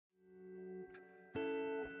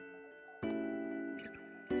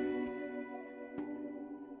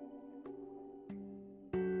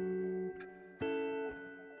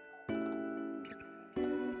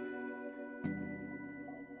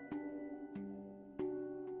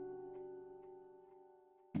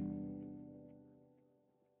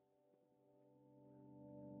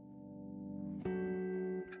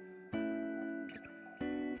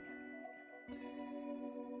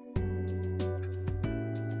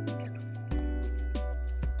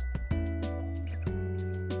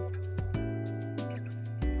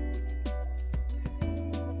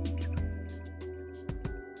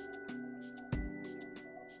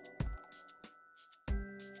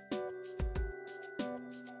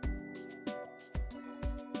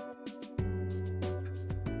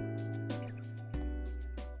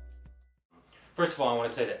First of all, I want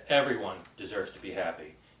to say that everyone deserves to be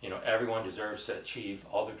happy. You know, everyone deserves to achieve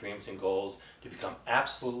all their dreams and goals, to become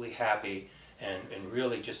absolutely happy and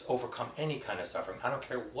really just overcome any kind of suffering. I don't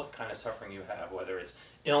care what kind of suffering you have, whether it's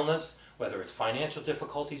illness, whether it's financial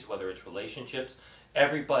difficulties, whether it's relationships.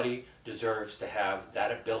 Everybody deserves to have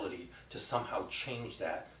that ability to somehow change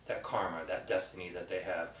that karma, that destiny that they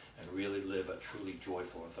have, and really live a truly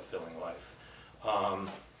joyful and fulfilling life.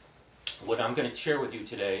 What I'm going to share with you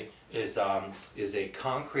today is a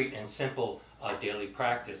concrete and simple daily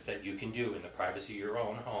practice that you can do in the privacy of your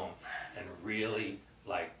own home and really,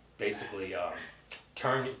 like, basically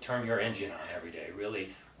turn your engine on every day. Really,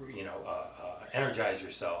 energize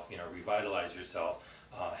yourself. Revitalize yourself.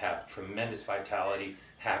 Have tremendous vitality,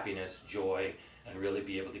 happiness, joy, and really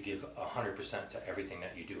be able to give 100% to everything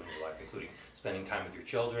that you do in your life, including spending time with your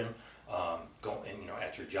children,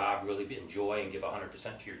 at your job, really enjoy and give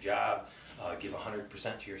 100% to your job, give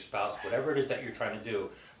 100% to your spouse, whatever it is that you're trying to do.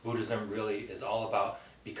 Buddhism really is all about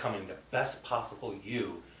becoming the best possible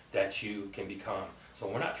you that you can become. So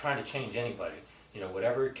we're not trying to change anybody.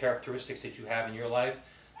 Whatever characteristics that you have in your life,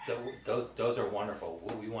 those are wonderful.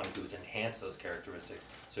 What we want to do is enhance those characteristics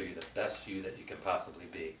so you're the best you that you can possibly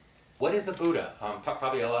be. What is the Buddha?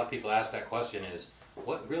 Probably a lot of people ask that question is,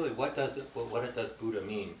 what does Buddha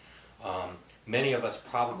mean? Many of us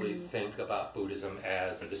probably think about Buddhism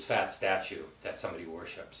as this fat statue that somebody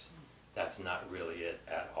worships. That's not really it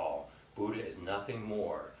at all. Buddha is nothing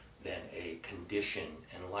more than a condition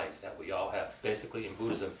in life that we all have. Basically, in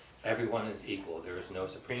Buddhism, everyone is equal. There is no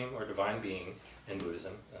supreme or divine being in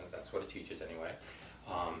Buddhism. That's what it teaches anyway.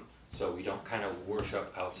 So we don't kind of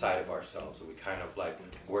worship outside of ourselves. We kind of like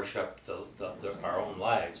worship our own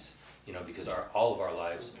lives, because all of our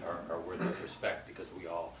lives are worthy of respect because we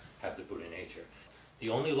all have the Buddha nature. The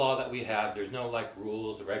only law that we have, there's no like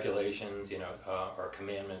rules or regulations, or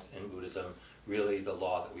commandments in Buddhism. Really, the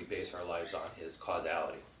law that we base our lives on is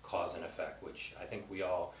causality, cause and effect, which I think we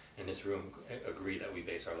all in this room agree that we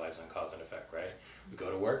base our lives on cause and effect, right? We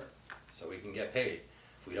go to work so we can get paid.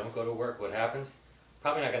 If we don't go to work, what happens?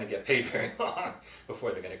 Probably not going to get paid very long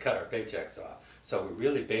before they're going to cut our paychecks off. So we're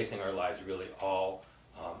really basing our lives really all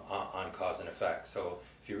on cause and effect. So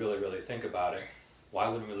if you really think about it, why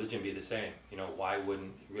wouldn't religion be the same? Why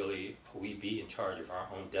wouldn't really we be in charge of our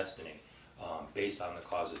own destiny based on the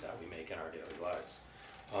causes that we make in our daily lives?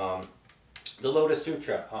 The Lotus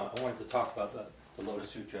Sutra, I wanted to talk about the Lotus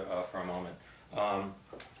Sutra for a moment.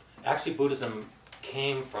 Actually, Buddhism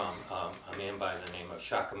came from a man by the name of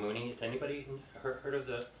Shakyamuni. Anybody heard of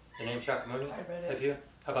the name Shakyamuni? I read it. Have you?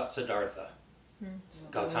 How about Siddhartha?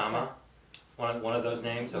 Gautama? One of those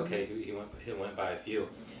names? Okay, he went by a few.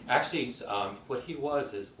 Actually, what he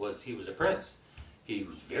was he was a prince. He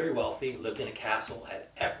was very wealthy, lived in a castle, had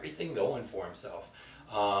everything going for himself.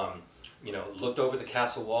 Looked over the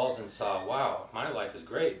castle walls and saw, wow, my life is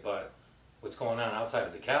great, but what's going on outside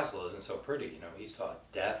of the castle isn't so pretty. He saw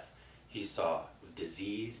death, he saw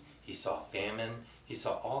disease, he saw famine, he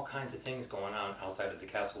saw all kinds of things going on outside of the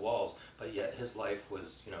castle walls, but yet his life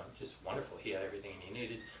was, just wonderful. He had everything he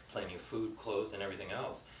needed, plenty of food, clothes, and everything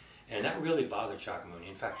else. And that really bothered Shakyamuni.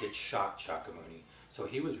 In fact, it shocked Shakyamuni. So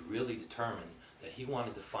he was really determined that he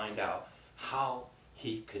wanted to find out how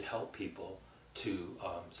he could help people to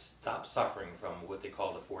stop suffering from what they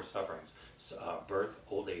call the four sufferings: birth,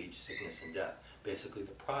 old age, sickness, and death. Basically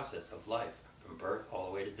the process of life from birth all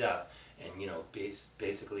the way to death, and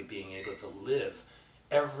basically being able to live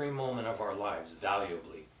every moment of our lives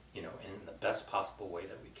valuably, in the best possible way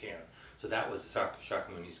that we can. So that was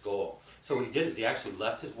Shakyamuni's goal. So what he did is he actually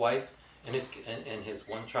left his wife and his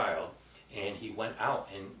one child, and he went out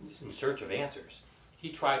in search of answers.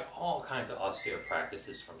 He tried all kinds of austere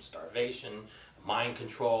practices, from starvation, mind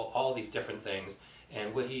control, all these different things.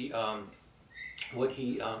 And what he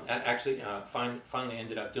finally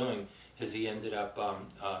ended up doing is he ended up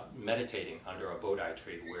meditating under a Bodhi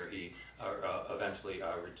tree, where he eventually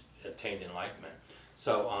attained enlightenment.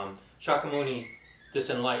 So Shakyamuni, this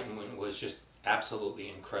enlightenment was just absolutely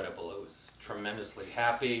incredible. It was tremendously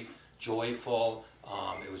happy, joyful.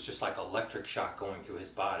 It was just like electric shock going through his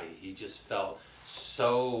body. He just felt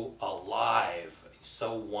so alive,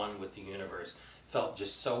 so one with the universe. Felt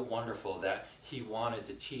just so wonderful that he wanted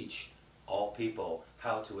to teach all people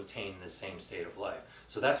how to attain the same state of life.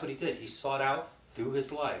 So that's what he did. He sought out through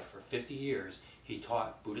his life for 50 years. He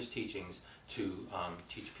taught Buddhist teachings to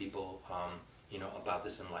teach people about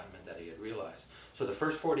this enlightenment that he had realized. So the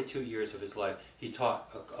first 42 years of his life, he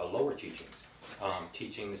taught lower teachings,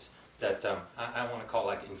 teachings that I want to call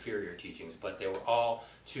like inferior teachings, but they were all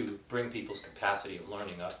to bring people's capacity of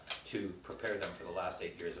learning up to prepare them for the last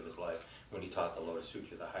 8 years of his life when he taught the Lotus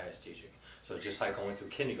Sutra, the highest teaching. So just like going through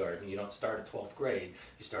kindergarten, you don't start at 12th grade,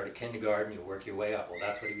 you start at kindergarten, you work your way up. Well,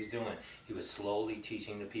 that's what he was doing. He was slowly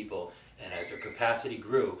teaching the people, and as their capacity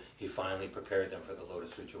grew, he finally prepared them for the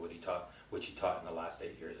Lotus Sutra, which he taught in the last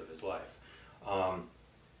 8 years of his life.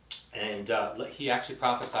 He actually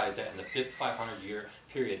prophesied that in the 5th 500-year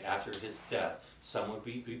period after his death, someone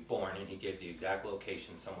would be born, and he gave the exact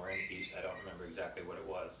location somewhere in the east. I don't remember exactly what it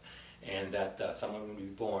was. And that someone would be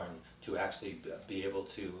born to actually be able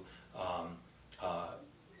to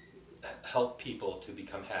help people to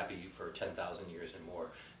become happy for 10,000 years and more,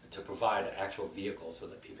 to provide an actual vehicle so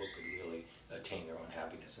that people could really attain their own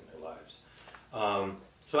happiness in their lives.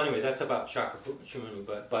 So anyway, that's about Shakyamuni,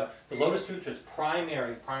 but the Lotus Sutra's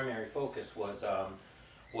primary focus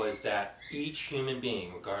was that each human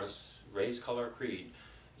being, regardless race, color, or creed,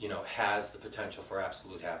 you know, has the potential for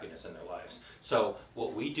absolute happiness in their lives. So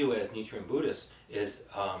what we do as Nichiren Buddhists is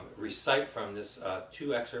recite from this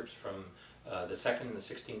 2 excerpts from the 2nd and the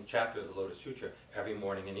 16th chapter of the Lotus Sutra every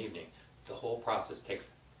morning and evening. The whole process takes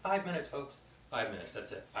 5 minutes, folks. 5 minutes,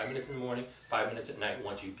 that's it. 5 minutes in the morning, 5 minutes at night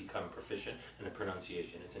once you become proficient in the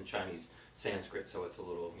pronunciation. It's in Chinese Sanskrit, so it's a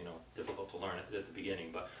little, you know, difficult to learn at the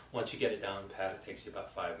beginning, but once you get it down pat, it takes you about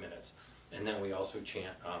 5 minutes. And then we also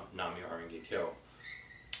chant Nam-myoho Renge Kyo.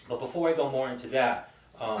 But before I go more into that,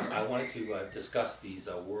 I wanted to discuss these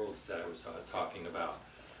worlds that I was talking about.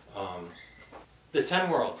 The 10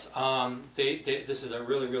 worlds, this is a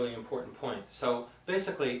really, really important point. So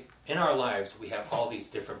basically, in our lives, we have all these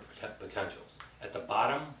different potentials. At the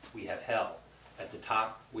bottom, we have hell. At the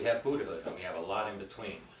top, we have Buddhahood, and we have a lot in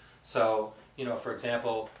between. So, you know, for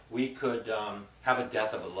example, we could have a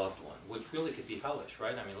death of a loved one, which really could be hellish,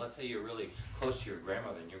 right? I mean, let's say you're really close to your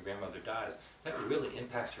grandmother and your grandmother dies. That really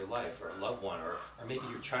impacts your life, or a loved one, or maybe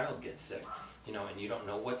your child gets sick, you know, and you don't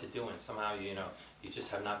know what to do, and somehow, you know, you just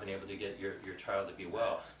have not been able to get your child to be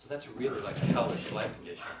well. So that's really like a hellish life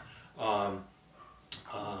condition.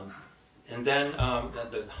 And then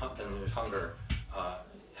there's hunger,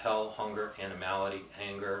 hell, hunger, animality,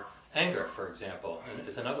 anger. Anger, for example, and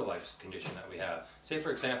it's another life condition that we have. Say, for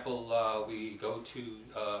example, we go to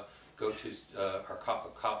our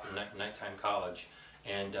nighttime college,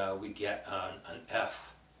 and we get an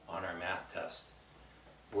F on our math test.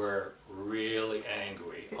 We're really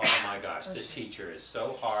angry. Oh my gosh, this teacher is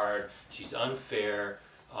so hard. She's unfair.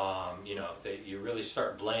 You know, you really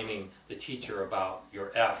start blaming the teacher about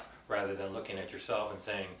your F rather than looking at yourself and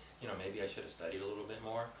saying, you know, maybe I should have studied a little bit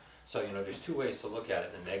more. So, you know, there's 2 ways to look at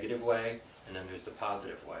it, the negative way and then there's the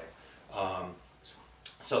positive way.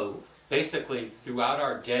 So basically, throughout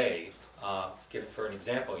our day, for an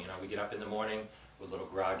example, you know, we get up in the morning, we're a little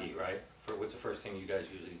groggy, right? What's the first thing you guys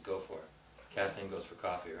usually go for? Kathleen goes for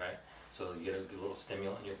coffee, right? So you get a little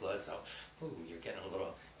stimulant in your blood, so ooh, you're getting a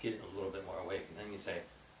little bit more awake. And then you say,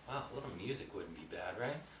 wow, a little music wouldn't be bad,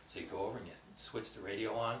 right? So you go over and you switch the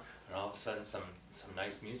radio on, and all of a sudden some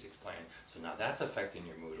nice music's playing. So now that's affecting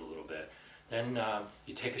your mood a little bit. Then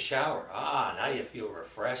you take a shower. Now you feel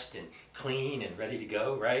refreshed and clean and ready to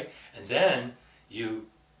go, right? And then you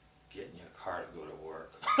get in your car to go to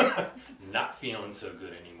work. Not feeling so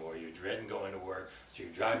good anymore. You're dreading going to work, so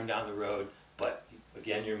you're driving down the road, but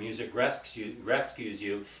again, your music rescues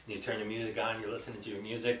you, and you turn the music on, you're listening to your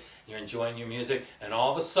music, you're enjoying your music, and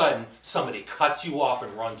all of a sudden, somebody cuts you off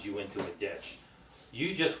and runs you into a ditch.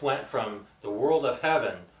 You just went from the world of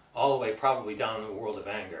heaven all the way probably down to the world of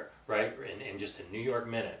anger, right, in just a New York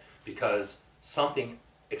minute, because something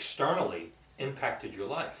externally impacted your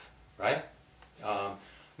life, right?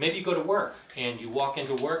 Maybe you go to work, and you walk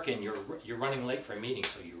into work, and you're running late for a meeting,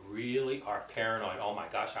 so you really are paranoid. Oh my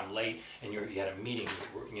gosh, I'm late, and you had a meeting,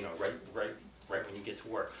 you know, right when you get to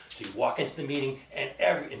work. So you walk into the meeting, and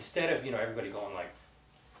instead of, you know, everybody going like,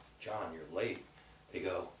 John, you're late,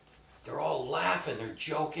 they're all laughing, they're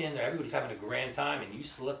joking, everybody's having a grand time, and you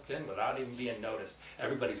slipped in without even being noticed.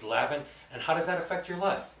 Everybody's laughing, and how does that affect your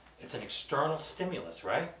life? It's an external stimulus,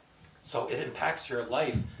 right? So it impacts your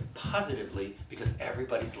life positively because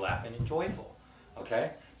everybody's laughing and joyful,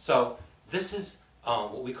 okay? So this is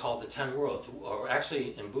what we call the 10 worlds, or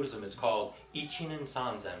actually in Buddhism it's called Ichinen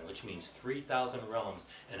Sanzen, which means 3,000 realms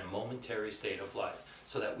in a momentary state of life.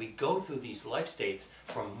 So that we go through these life states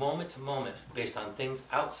from moment to moment based on things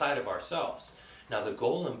outside of ourselves. Now the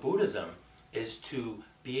goal in Buddhism is to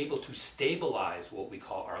be able to stabilize what we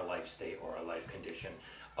call our life state or our life condition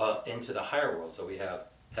into the higher world. So we have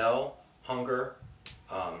hell, hunger,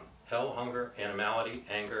 animality,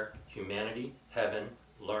 anger, humanity, heaven,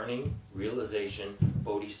 learning, realization,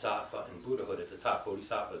 bodhisattva, and Buddhahood at the top.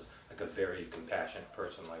 Bodhisattva is like a very compassionate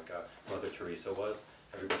person, like Mother Teresa was.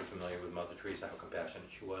 Everybody familiar with Mother Teresa, how compassionate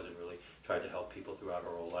she was and really tried to help people throughout her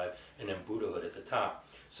whole life. And then Buddhahood at the top.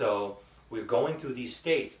 So we're going through these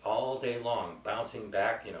states all day long, bouncing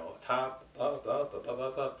back, you know, top,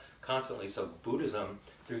 up, constantly. So Buddhism,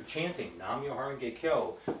 through chanting Nam Myoho Renge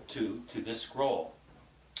Kyo to this scroll,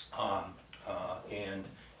 and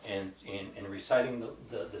reciting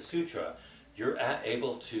the sutra, you're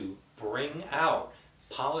able to bring out,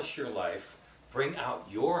 polish your life, bring out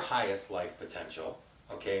your highest life potential,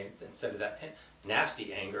 okay, instead of that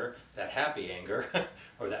nasty anger, that happy anger,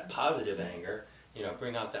 or that positive anger, you know,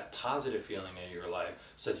 bring out that positive feeling in your life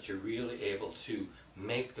so that you're really able to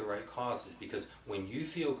make the right causes. Because when you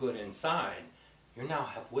feel good inside, you now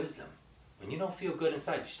have wisdom. When you don't feel good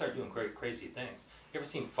inside, you start doing crazy things. You ever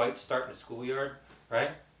seen fights start in a schoolyard,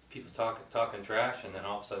 right? People talking trash, and then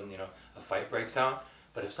all of a sudden, you know, a fight breaks out.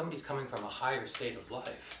 But if somebody's coming from a higher state of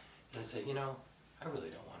life, and they say, you know, I really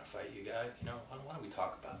don't want to fight you guys, you know, why don't we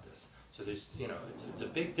talk about this? So there's, you know, it's a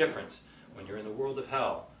big difference when you're in the world of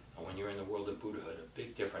hell and when you're in the world of Buddhahood, a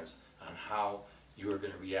big difference on how you're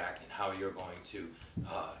going to react and how you're going to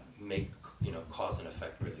make, you know, cause and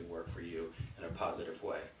effect really work for you in a positive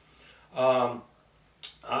way. I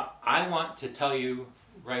want to tell you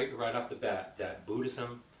right off the bat that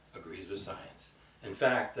Buddhism agrees with science. In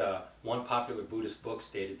fact, one popular Buddhist book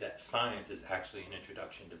stated that science is actually an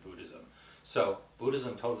introduction to Buddhism. So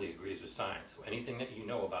Buddhism totally agrees with science. So anything that you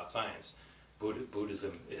know about science,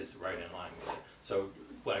 Buddhism is right in line with it. So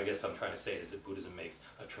what I guess I'm trying to say is that Buddhism makes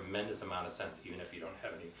a tremendous amount of sense, even if you don't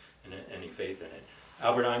have any faith in it.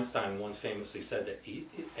 Albert Einstein once famously said that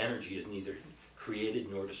energy is neither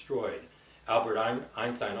created nor destroyed. Albert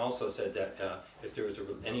Einstein also said that if there was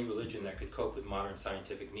any religion that could cope with modern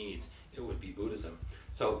scientific needs, it would be Buddhism.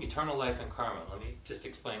 So eternal life and karma, let me just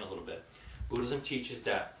explain a little bit. Buddhism teaches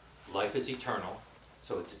that life is eternal,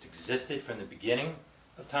 so it's existed from the beginning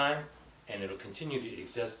of time, and it'll continue to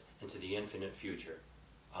exist into the infinite future.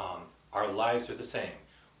 Our lives are the same.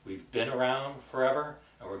 We've been around forever,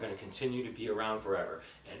 and we're going to continue to be around forever.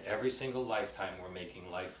 And every single lifetime, we're making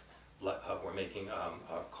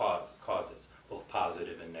causes, both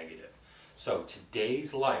positive and negative. So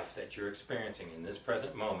today's life that you're experiencing in this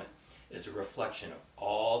present moment is a reflection of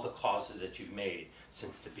all the causes that you've made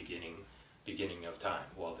since the beginning of time.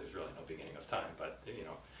 Well, there's really no beginning of time, but you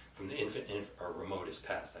know, from the infinite or remotest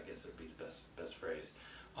past, I guess would be the best phrase.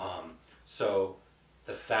 So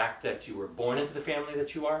the fact that you were born into the family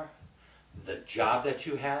that you are, the job that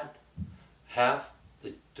you have,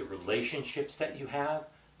 the relationships that you have,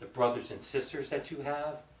 the brothers and sisters that you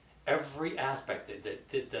have, every aspect,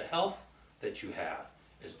 the health that you have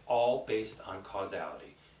is all based on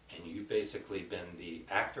causality. And you've basically been the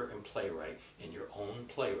actor and playwright in your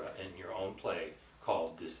own play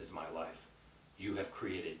called This Is My Life. You have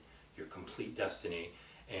created your complete destiny,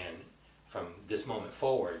 and from this moment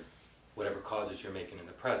forward, whatever causes you're making in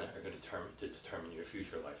the present are going to determine your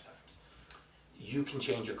future lifetimes. You can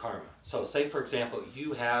change your karma. So say, for example,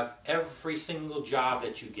 you have every single job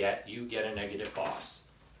that you get a negative boss.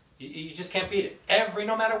 You just can't beat it.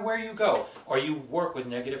 No matter where you go, or you work with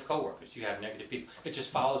negative coworkers, you have negative people, it just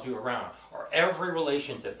follows you around. Or every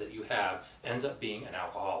relationship that you have ends up being an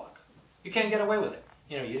alcoholic. You can't get away with it.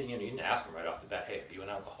 You didn't ask them right off the bat, hey, are you an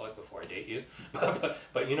alcoholic before I date you?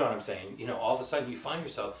 But you know what I'm saying. You know, all of a sudden you find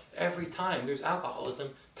yourself, every time there's alcoholism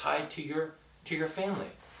tied to your family.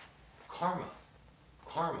 Karma.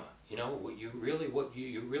 You know, you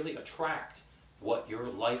really attract what your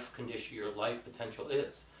life condition, your life potential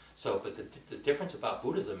is. So, but the difference about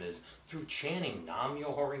Buddhism is through chanting Nam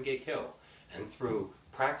Myoho Renge Kyo and through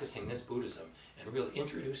practicing this Buddhism and really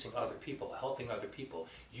introducing other people, helping other people,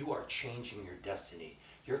 you are changing your destiny.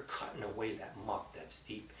 You're cutting away that muck that's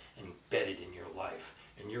deep embedded in your life,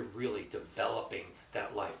 and you're really developing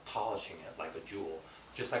that life, polishing it like a jewel,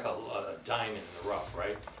 just like a diamond in the rough,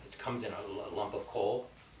 right? It comes in a lump of coal,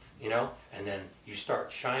 you know, and then you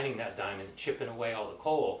start shining that diamond, chipping away all the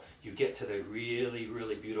coal, you get to the really,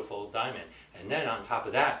 really beautiful diamond. And then on top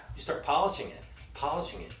of that, you start polishing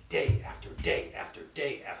it day after day after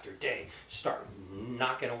day after day. Start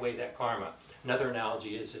knocking away that karma. Another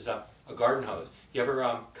analogy is a garden hose. You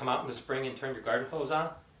ever come out in the spring and turn your garden hose on?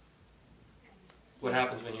 What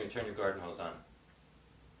happens when you turn your garden hose on?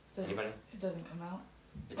 Anybody? It doesn't come out.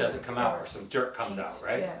 It doesn't come out, or some dirt comes out,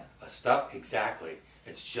 right? Yeah. Stuff, exactly.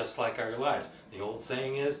 It's just like our lives. The old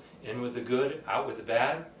saying is, in with the good, out with the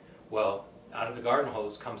bad. Well, out of the garden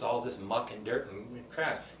hose comes all this muck and dirt and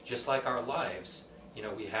trash. Just like our lives, you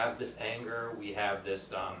know, we have this anger, we have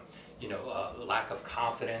this, lack of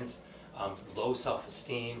confidence, low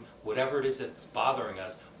self-esteem, whatever it is that's bothering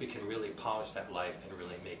us, we can really polish that life and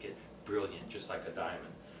really make it brilliant, just like a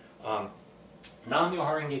diamond.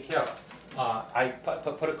 Nam-myoho Renge Kyo. I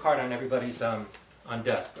put a card on everybody's on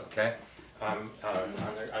desk, okay, on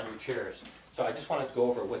your chairs. So I just wanted to go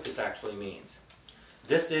over what this actually means.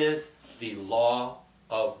 This is the law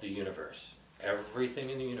of the universe. Everything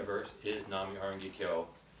in the universe is Nam-myoho Renge Kyo.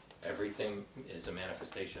 Everything is a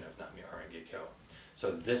manifestation of Nam-myoho Renge Kyo.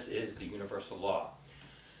 So this is the universal law.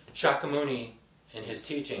 Shakyamuni, in his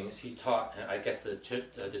teachings, he taught, I guess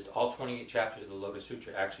all 28 chapters of the Lotus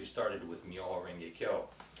Sutra actually started with Myoho Renge Kyo.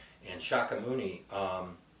 And Shakyamuni,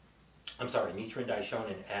 Nichiren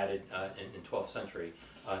Daishonin added, in 12th century,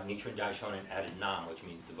 Nichiren Daishonin added Nam, which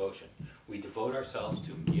means devotion. We devote ourselves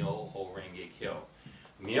to Myoho Renge Kyo.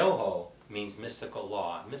 Myoho means mystical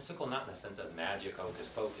law. Mystical not in the sense of magic, hocus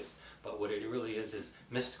pocus, but what it really is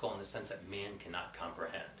mystical in the sense that man cannot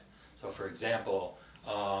comprehend. So for example,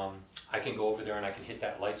 I can go over there and I can hit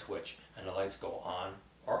that light switch and the lights go on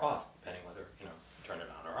or off, depending whether, turn it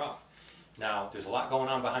on or off. Now, there's a lot going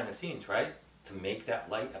on behind the scenes, right, to make that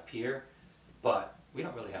light appear, but we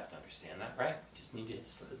don't really have to understand that, right? We just need to hit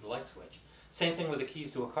the light switch. Same thing with the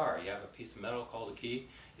keys to a car. You have a piece of metal called a key,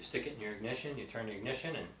 you stick it in your ignition, you turn the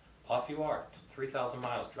ignition, and off you are, 3,000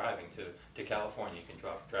 miles driving to California. You can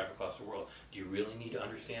drive across the world. Do you really need to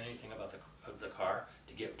understand anything about the car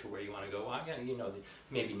to get to where you want to go? Well, yeah,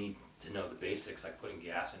 maybe need to know the basics, like putting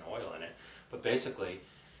gas and oil in it. But basically,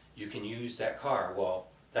 you can use that car. Well,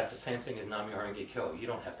 that's the same thing as Nam-myoho Renge Kyo. You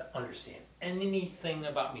don't have to understand anything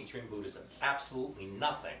about Nichiren Buddhism. Absolutely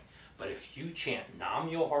nothing. But if you chant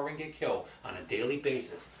Nam-myoho Renge Kyo on a daily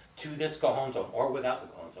basis to this Gohon zone, or without the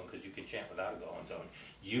Gohon zone, because you can chant without a Gohon zone,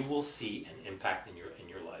 you will see an impact in your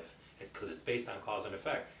life. It's because it's based on cause and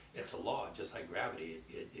effect. It's a law, just like gravity.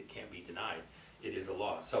 It can't be denied. It is a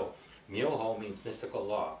law. So Myoho means mystical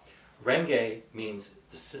law. Renge means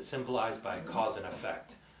symbolized by cause and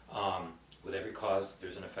effect. With every cause,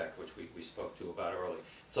 there's an effect, which we spoke to about earlier.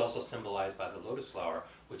 It's also symbolized by the lotus flower,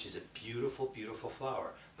 which is a beautiful, beautiful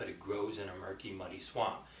flower, but it grows in a murky, muddy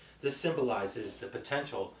swamp. This symbolizes the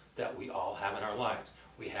potential that we all have in our lives.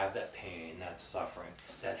 We have that pain, that suffering,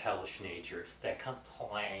 that hellish nature, that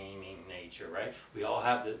complaining nature, right? We all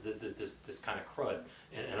have this kind of crud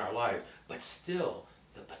in our lives, but still,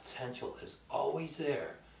 the potential is always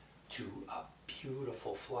there to a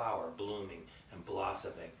beautiful flower blooming and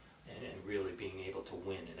blossoming, and really being able to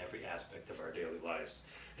win in every aspect of our daily lives.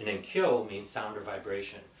 And then Kyo means sound or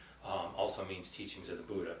vibration, also means teachings of the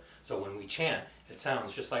Buddha. So when we chant, it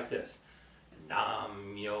sounds just like this.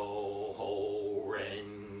 Nam-myoho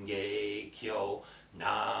Renge Kyo,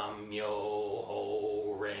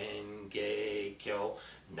 Nam-myoho Renge Kyo,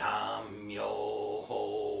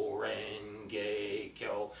 Nam-myoho Renge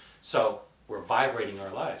Kyo. So we're vibrating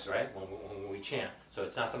our lives, right, when we chant. So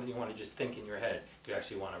it's not something you want to just think in your head. You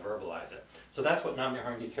actually want to verbalize it. So that's what Nam-myoho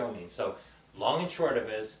Renge Kyo means. So long and short of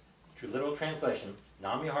it is, literal translation,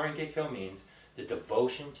 Nam-myoho Renge Kyo means the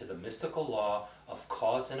devotion to the mystical law of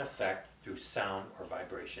cause and effect through sound or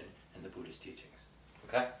vibration in the Buddhist teachings.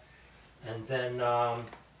 Okay? And then the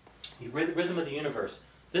rhythm of the universe.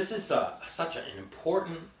 This is such an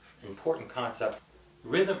important concept.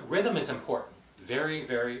 Rhythm is important. Very,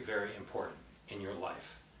 very, very important in your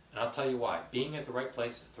life. And I'll tell you why. Being at the right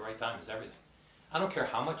place at the right time is everything. I don't care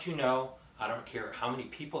how much you know. I don't care how many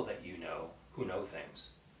people that you know who know things.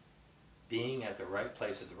 Being at the right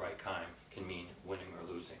place at the right time can mean winning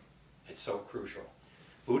or losing. It's so crucial.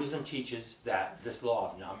 Buddhism teaches that this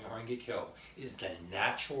law of Nam-myoho Renge Kyo is the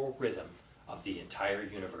natural rhythm of the entire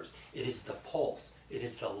universe. It is the pulse. It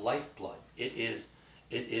is the lifeblood. It is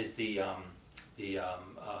the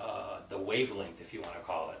wavelength, if you want to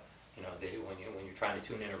call it. When you're trying to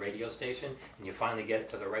tune in a radio station and you finally get it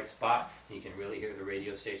to the right spot and you can really hear the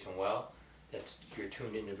radio station well, you're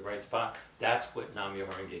tuned into the right spot. That's what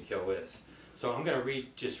Nam-myoho Renge Kyo is. So I'm going to read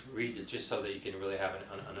it just so that you can really have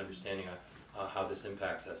an understanding of how this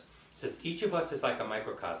impacts us. It says, each of us is like a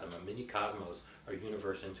microcosm, a mini cosmos or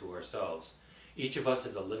universe into ourselves. Each of us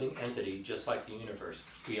is a living entity just like the universe.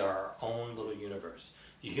 We are our own little universe.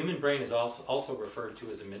 The human brain is also referred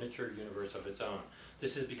to as a miniature universe of its own.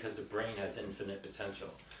 This is because the brain has infinite potential.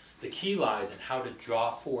 The key lies in how to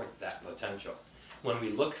draw forth that potential. When we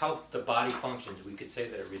look how the body functions, we could say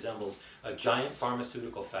that it resembles a giant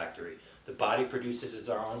pharmaceutical factory. The body produces its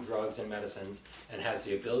own drugs and medicines and has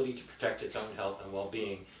the ability to protect its own health and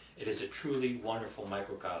well-being. It is a truly wonderful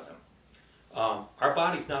microcosm. Our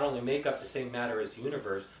bodies not only make up the same matter as the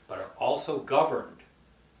universe, but are also governed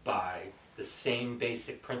by the same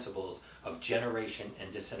basic principles of generation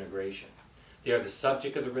and disintegration. They are the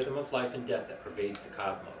subject of the rhythm of life and death that pervades the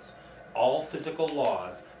cosmos. All physical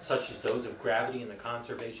laws, such as those of gravity and the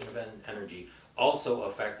conservation of energy, also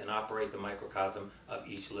affect and operate the microcosm of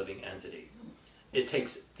each living entity. It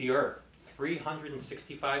takes the Earth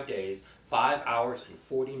 365 days, 5 hours and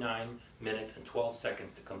 49 minutes and 12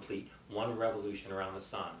 seconds to complete one revolution around the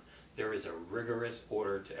sun. There is a rigorous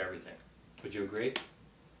order to everything. Would you agree?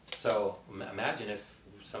 So imagine if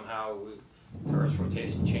somehow the Earth's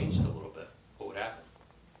rotation changed a little bit. What would happen?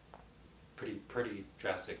 Pretty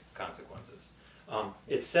drastic consequences.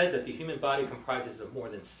 It's said that the human body comprises of more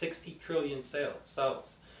than 60 trillion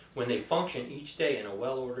cells. When they function each day in a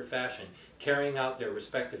well-ordered fashion, carrying out their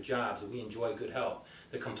respective jobs, we enjoy good health.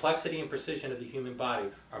 The complexity and precision of the human body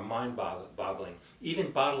are mind-boggling.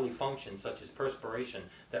 Even bodily functions such as perspiration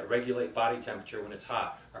that regulate body temperature when it's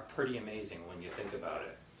hot are pretty amazing when you think about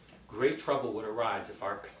it. Great trouble would arise if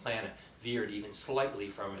our planet veered even slightly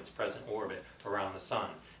from its present orbit around the sun,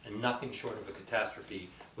 and nothing short of a catastrophe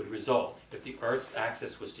would result if the Earth's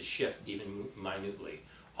axis was to shift even minutely.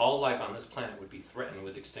 All life on this planet would be threatened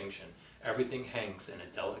with extinction. Everything hangs in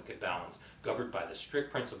a delicate balance, governed by the strict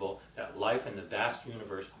principle that life and the vast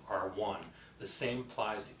universe are one. The same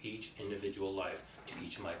applies to each individual life, to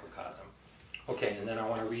each microcosm. Okay, and then I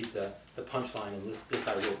want to read the punchline, and this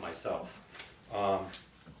I wrote myself.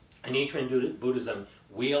 In Nichiren Buddhism,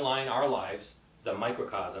 we align our lives, the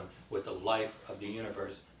microcosm, with the life of the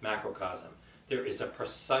universe, macrocosm. There is a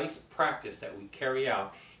precise practice that we carry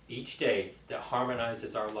out each day that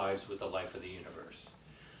harmonizes our lives with the life of the universe.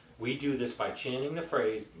 We do this by chanting the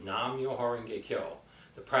phrase Nam-myoho Renge Kyo.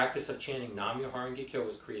 The practice of chanting Nam-myoho Renge Kyo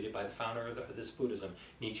was created by the founder of this Buddhism,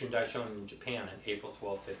 Nichiren Daishonin, in Japan in April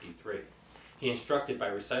 1253. He instructed by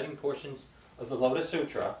reciting portions of the Lotus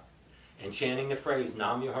Sutra and chanting the phrase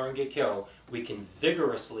Nam-myoho Renge Kyo, we can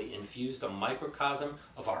vigorously infuse the microcosm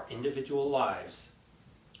of our individual lives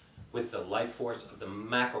with the life force of the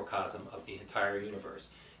macrocosm of the entire universe.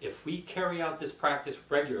 If we carry out this practice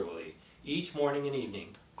regularly, each morning and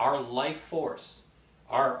evening, our life force,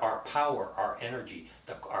 our power, our energy,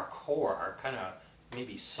 our core, our kind of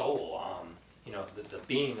maybe soul, the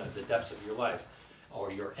being of the depths of your life,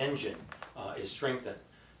 or your engine is strengthened.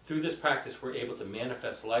 Through this practice, we're able to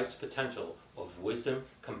manifest life's potential of wisdom,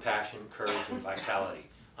 compassion, courage, and vitality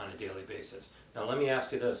on a daily basis. Now let me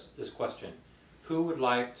ask you this question. Who would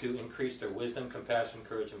like to increase their wisdom, compassion,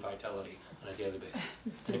 courage, and vitality on a daily basis?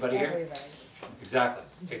 Anybody here? Everybody.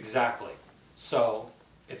 Exactly. So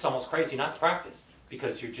it's almost crazy not to practice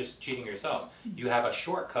because you're just cheating yourself. You have a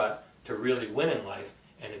shortcut to really win in life,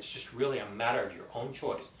 and it's just really a matter of your own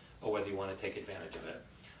choice or whether you want to take advantage of it.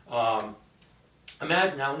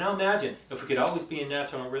 Now imagine if we could always be in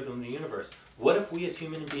natural rhythm of the universe. What if we as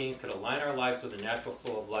human beings could align our lives with the natural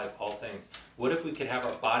flow of life, all things? What if we could have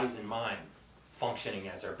our bodies and mind functioning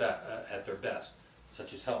as at their best,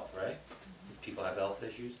 such as health, right? People have health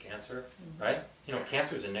issues, cancer, right?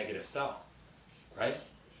 Cancer is a negative cell, right?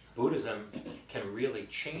 Buddhism can really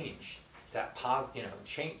change that positive,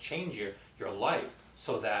 change your life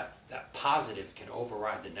so that that positive can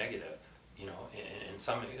override the negative. In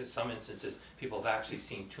some instances, people have actually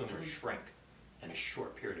seen tumors shrink in a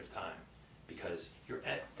short period of time because you're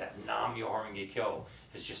at that Nam-myoho Renge Kyo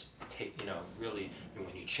is just really,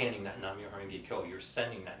 when you're chanting that Nam-myoho Renge Kyo, you're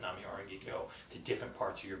sending that Nam-myoho Renge Kyo to different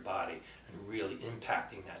parts of your body and really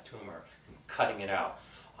impacting that tumor and cutting it out.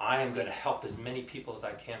 I am going to help as many people as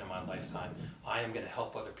I can in my lifetime. I am going to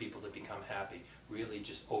help other people to become happy, really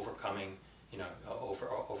just overcoming,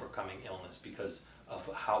 overcoming illness because of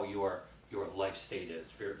how your life state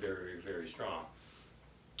is very, very, very strong.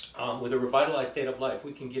 With a revitalized state of life,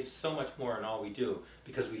 we can give so much more in all we do.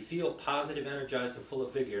 Because we feel positive, energized, and full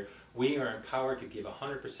of vigor, we are empowered to give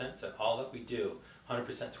 100% to all that we do,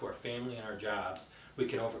 100% to our family and our jobs. We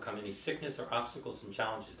can overcome any sickness or obstacles and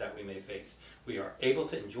challenges that we may face. We are able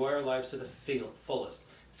to enjoy our lives to the fullest,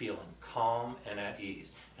 feeling calm and at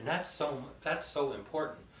ease. And that's so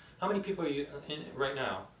important. How many people right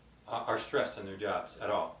now are stressed in their jobs at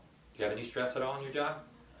all? Do you have any stress at all in your job?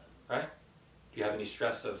 Right? Do you have any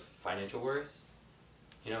stress of financial worries?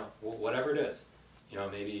 Whatever it is.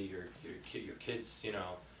 Maybe your kids,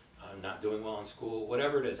 not doing well in school.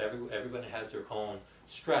 Whatever it is, everybody has their own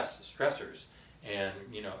stressors. And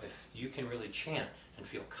if you can really chant and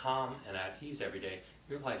feel calm and at ease every day,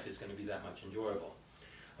 your life is going to be that much enjoyable.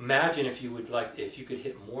 Imagine if you could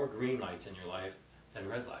hit more green lights in your life than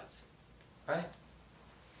red lights, right?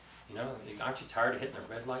 Aren't you tired of hitting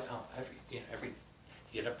the red light? Oh, you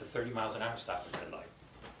get up to 30 miles an hour, stop at a red light.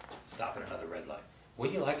 Stop at another red light.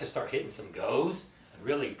 Wouldn't you like to start hitting some goes and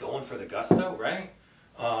really going for the gusto, right?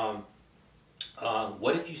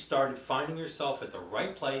 What if you started finding yourself at the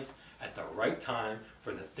right place at the right time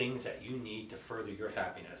for the things that you need to further your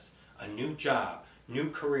happiness? A new job, new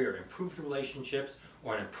career, improved relationships,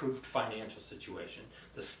 or an improved financial situation.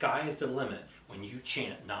 The sky is the limit when you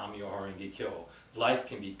chant Nam Myoho Renge Kyo. Life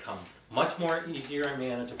can become much more easier and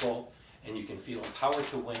manageable, and you can feel empowered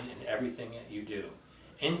to win in everything that you do.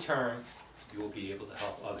 In turn, you will be able to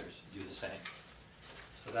help others do the same.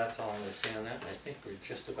 So that's all I'm going to say on that, and I think we're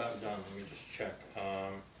just about done. Let me just check.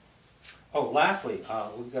 Lastly,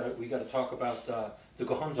 we got to talk about the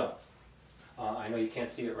Gohonzon. I know you can't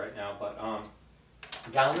see it right now, but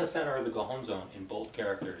down the center of the Gohonzon in bold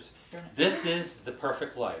characters, this is the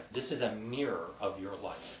perfect life. This is a mirror of your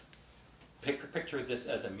life. Picture this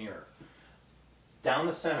as a mirror. Down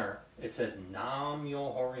the center, it says Nam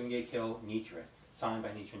Myoho Renge Kyo Nichiren, signed by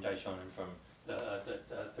Nichiren Daishonin from the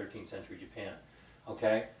 13th century Japan.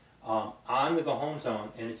 Okay, on the Gohonzon,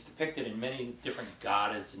 and it's depicted in many different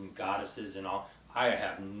goddesses and goddesses and all. I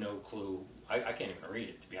have no clue. I can't even read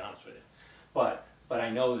it, to be honest with you. But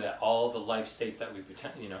I know that all the life states that we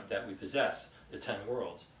that we possess, the 10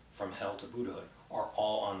 worlds, from hell to Buddhahood, are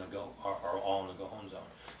all on the Gohonzon.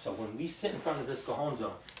 So when we sit in front of this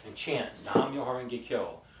Gohonzon and chant Nam Myoho Renge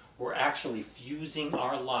Kyo, we're actually fusing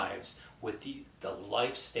our lives with the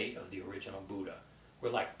life state of the original Buddha.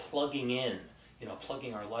 We're like plugging in.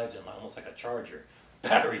 Plugging our lives in almost like a charger,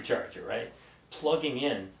 battery charger, right? Plugging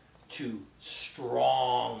in to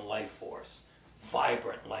strong life force,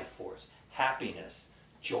 vibrant life force, happiness,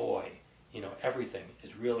 joy, everything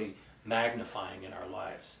is really magnifying in our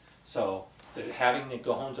lives. So having the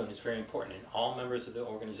Gohonzon is very important, and all members of the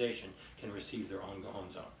organization can receive their own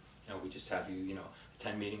Gohonzon. We just have you,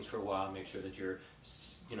 attend meetings for a while, make sure that you're,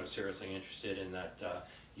 seriously interested in that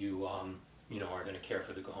you are going to care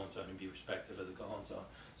for the Gohonzon and be respectful of the Gohonzon.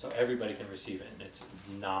 So everybody can receive it, and it's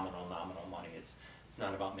nominal money. It's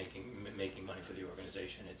not about making money for the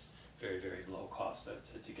organization. It's very, very low cost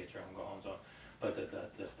to get your own Gohonzon. But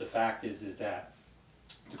the fact is that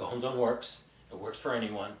the Gohonzon works. It works for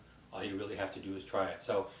anyone. All you really have to do is try it.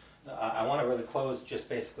 So I want to really close just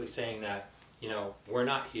basically saying that we're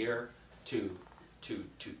not here to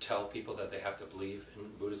tell people that they have to believe in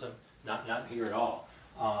Buddhism. Not here at all.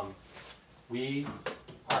 We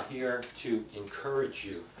are here to encourage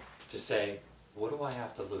you to say, what do I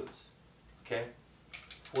have to lose? Okay?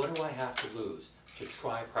 What do I have to lose to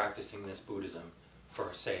try practicing this Buddhism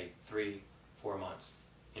for, say, 3-4 months?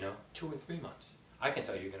 2 or 3 months. I can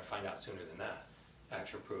tell you you're going to find out sooner than that,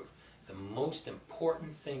 actual proof. The most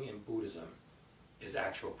important thing in Buddhism is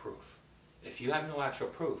actual proof. If you have no actual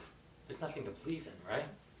proof, there's nothing to believe in, right?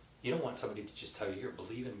 You don't want somebody to just tell you, here,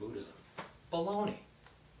 believe in Buddhism. Baloney.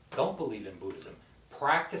 Don't believe in Buddhism.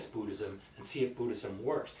 Practice Buddhism and see if Buddhism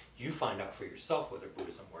works. You find out for yourself whether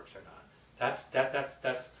Buddhism works or not.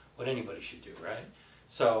 That's what anybody should do, right?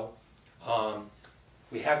 So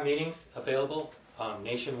we have meetings available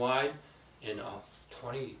nationwide in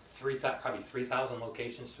probably 3,000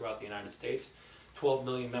 locations throughout the United States, 12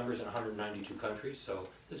 million members in 192 countries. So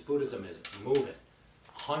this Buddhism is moving.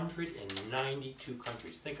 192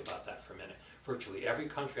 countries. Think about that for a minute. Virtually every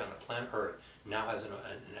country on the planet Earth now has an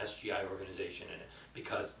SGI organization in it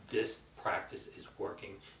because this practice is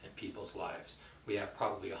working in people's lives. We have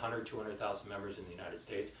probably 200,000 members in the United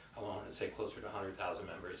States. I want to say closer to 100,000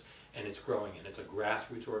 members, and it's growing, and it's a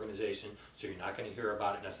grassroots organization, so you're not going to hear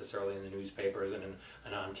about it necessarily in the newspapers and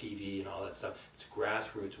on TV and all that stuff. It's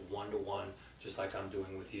grassroots, one-to-one, just like I'm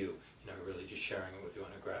doing with you, really just sharing it with you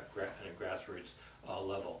on a grassroots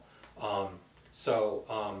level.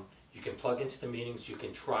 You can plug into the meetings. You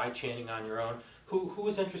can try chanting on your own. Who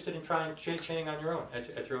is interested in trying chanting on your own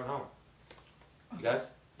at your own home? You guys?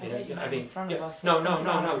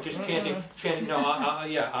 No. Just chanting. No,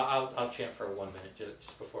 I'll chant for 1 minute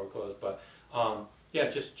just before we close. But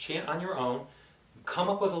just chant on your own. Come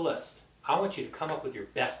up with a list. I want you to come up with your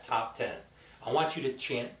best top 10. I want you to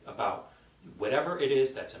chant about whatever it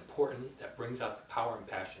is that's important, that brings out the power and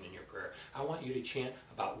passion in your prayer. I want you to chant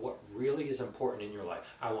about what really is important in your life.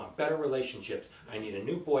 I want better relationships. I need a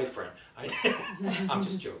new boyfriend. I'm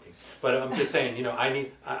just joking, but I'm just saying.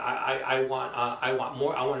 I want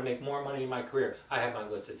more. I want to make more money in my career. I have my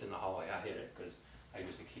list. It's in the hallway. I hid it because I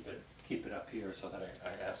usually keep it up here so that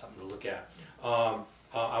I have something to look at. I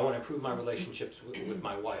want to improve my relationships with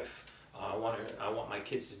my wife. I want my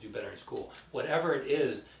kids to do better in school. Whatever it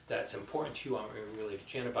is that's important to you, I'm really to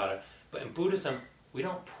chant about it. But in Buddhism, we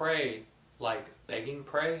don't pray like begging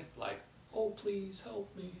pray, like, oh, please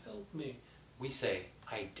help me, help me. We say,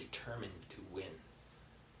 I determined to win.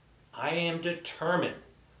 I am determined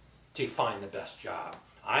to find the best job.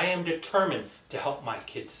 I am determined to help my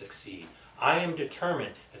kids succeed. I am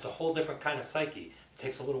determined. It's a whole different kind of psyche. It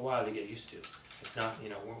takes a little while to get used to. It's not, you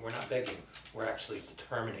know, we're not begging. We're actually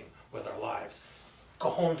determining with our lives.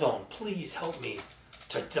 Cajon Zone, please help me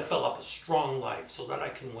to develop a strong life so that I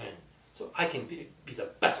can win. So I can be the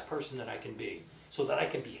best person that I can be. So that I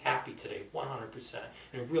can be happy today 100%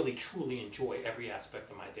 and really truly enjoy every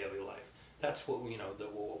aspect of my daily life. That's what we, you know,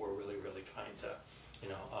 what we're really trying to, you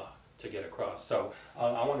know, to get across. So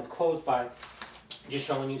I wanted to close by just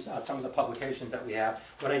showing you some of the publications that we have.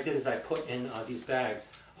 What I did is I put in these bags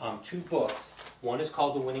 2 books. One is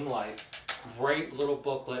called The Winning Life. Great little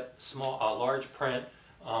booklet, small, large print.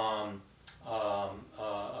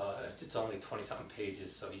 It's only 20-something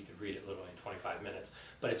pages, so you could read it literally in 25 minutes.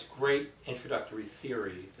 But it's great introductory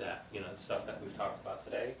theory that, you know, the stuff that we've talked about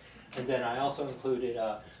today. And then I also included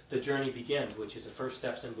The Journey Begins, which is the first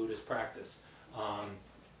steps in Buddhist practice.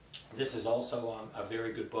 This is also a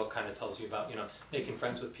very good book, kind of tells you about, you know, making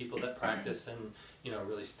friends with people that practice and, you know,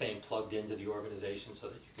 really staying plugged into the organization so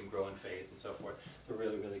that you can grow in faith and so forth. It's a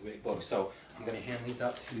really great book. So I'm going to hand these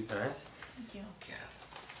out to you guys. Thank you. Kath.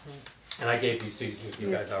 And I gave these to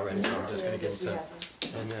you guys already, so I'm just going to give them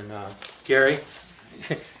to, and then Gary,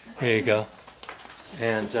 here you go,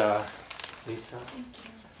 and Lisa.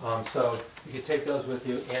 So you can take those with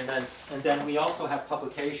you, and then we also have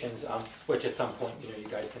publications, which at some point, you know, you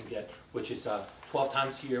guys can get, which is 12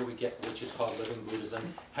 times a year we get, which is called Living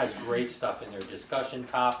Buddhism. Has great stuff in there, discussion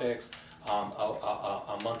topics,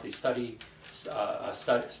 a monthly study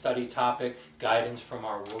topic, guidance from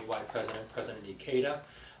our worldwide president, President Ikeda.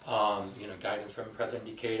 You know, guidance from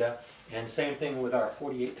President Ikeda, and same thing with our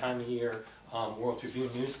 48 time a year World Tribune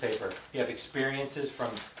newspaper. You have experiences from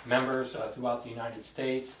members throughout the United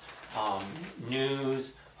States,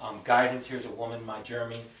 news, guidance. Here's a woman, My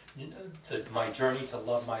Journey to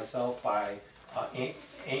Love Myself by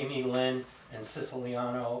Amy Lynn and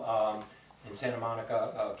Siciliano in Santa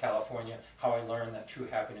Monica, California. How I learned that true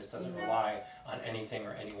happiness doesn't rely on anything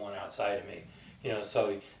or anyone outside of me. You know,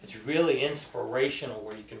 so it's really inspirational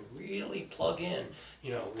where you can really plug in, you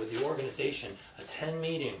know, with the organization, attend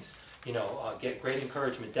meetings, you know, get great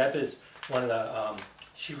encouragement. Deb is one of the,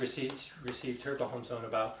 she received her Cajon Zone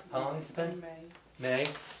about, how long has it been? May.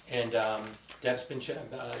 And Deb's been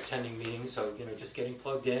attending meetings, so, you know, just getting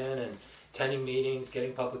plugged in and attending meetings,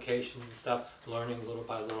 getting publications and stuff, learning little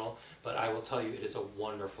by little. But I will tell you, it is a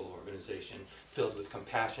wonderful organization filled with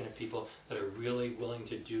compassionate people that are really willing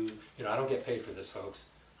to do, you know, I don't get paid for this, folks.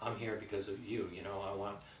 I'm here because of you, you know, I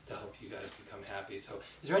want to help you guys become happy. So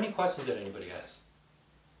is there any questions that anybody has?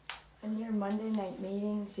 And your Monday night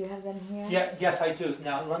meetings, you have them here? Yeah, yes, I do.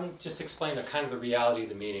 Now, let me just explain the kind of the reality of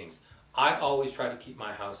the meetings. I always try to keep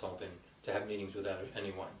my house open to have meetings with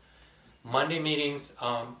anyone. Monday meetings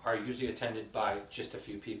are usually attended by just a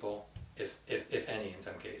few people, if any in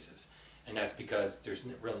some cases. And that's because there's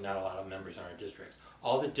really not a lot of members in our districts.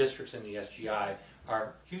 All the districts in the SGI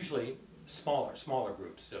are usually smaller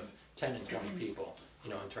groups of 10 and 20 people,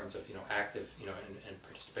 you know, in terms of, you know, active, you know, and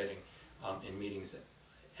participating in meetings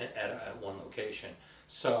at one location.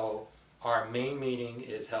 So our main meeting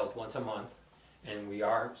is held once a month, and we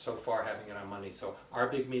are so far having it on Monday. So our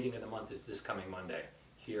big meeting of the month is this coming Monday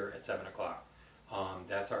here at 7 o'clock.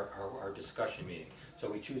 That's our discussion meeting. So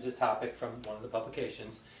we choose a topic from one of the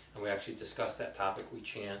publications, and we actually discuss that topic. We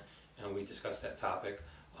chant, and we discuss that topic.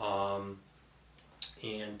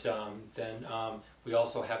 Then we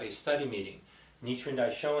also have a study meeting. Nichiren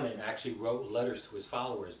Buddhism actually wrote letters to his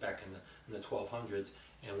followers back in the 1200s,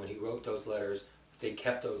 and when he wrote those letters, they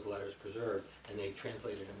kept those letters preserved, and they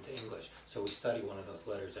translated them to English. So we study one of those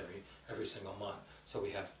letters every single month. So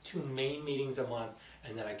we have 2 main meetings a month,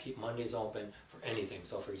 and then I keep Mondays open for anything.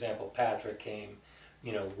 So for example, Patrick came,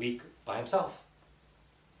 you know, week by himself.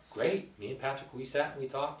 Great. Me and Patrick, we sat and we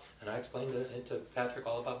talked, and I explained to Patrick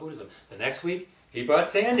all about Buddhism. The next week, he brought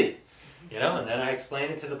Sandy, you know, and then I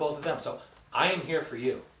explained it to the both of them. So I am here for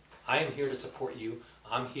you. I am here to support you.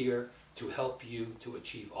 I'm here to help you to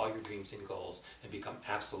achieve all your dreams and goals and become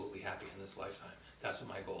absolutely happy in this lifetime. That's what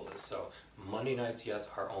my goal is. So Monday nights, yes,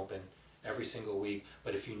 are open every single week.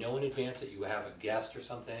 But if you know in advance that you have a guest or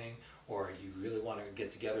something, or you really want to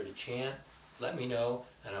get together to chant, let me know,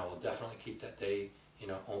 and I will definitely keep that day, you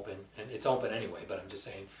know, open. And it's open anyway, but I'm just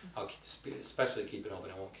saying I'll especially keep it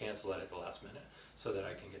open. I won't cancel it at the last minute so that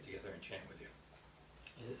I can get together and chant with you.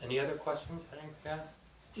 Any other questions?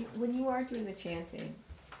 When you are doing the chanting,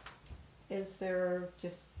 is there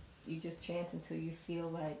you just chant until you feel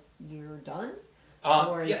like you're done?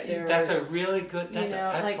 Or yeah, that's a really good, that's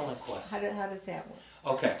an excellent question. How does that work?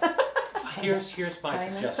 Okay. Here's my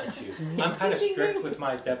China. suggestion to you. I'm kind of strict with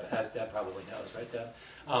my Deb, as Deb probably knows, right, Deb?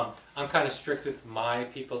 I'm kind of strict with my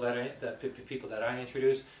people that I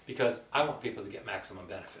introduce because I want people to get maximum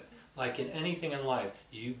benefit. Like in anything in life,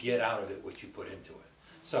 you get out of it what you put into it.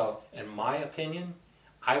 So, in my opinion,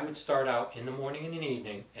 I would start out in the morning and in the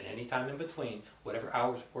evening, and any time in between, whatever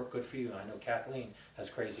hours work good for you. I know Kathleen has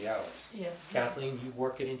crazy hours. Yes. Kathleen, you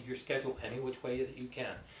work it into your schedule any which way that you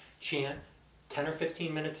can. Chant 10 or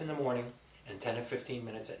 15 minutes in the morning and 10 or 15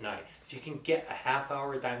 minutes at night. If you can get a half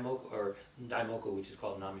hour daimoku, which is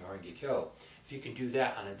called Nam-myoho-renge Kyo, if you can do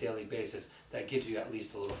that on a daily basis, that gives you at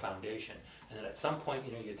least a little foundation. And then at some point,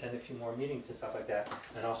 you know, you attend a few more meetings and stuff like that,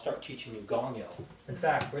 and I'll start teaching you Gongyo. In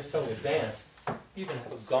fact, we're so advanced, you even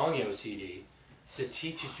have a Gongyo CD that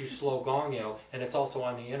teaches you slow Gongyo, and it's also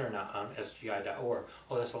on the internet on sgi.org.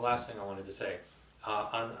 Oh, that's the last thing I wanted to say.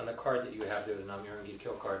 On the card that you have there, the Nam-myoho-renge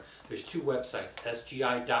Kyo card, there's two websites,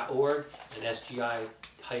 sgi.org and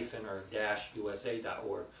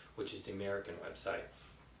sgi-usa.org, which is the American website.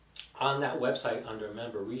 On that website, under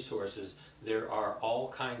Member Resources, there are all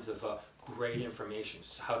kinds of great information.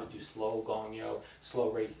 How to do slow Gongyo,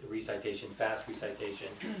 slow recitation, fast recitation,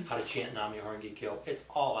 how to chant Nam-myoho-renge Kyo. It's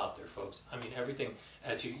all out there, folks. I mean, everything.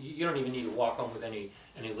 You don't even need to walk home with any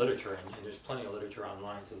literature, and there's plenty of literature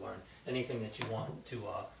online to learn anything that you want to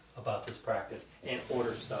about this practice, and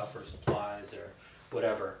order stuff or supplies or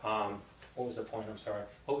whatever. What was the point? I'm sorry.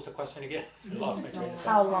 What was the question again? I lost my train of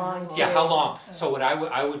thought. How long? Yeah, how long? So what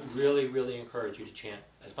I would really, really encourage you to chant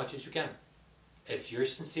as much as you can. If you're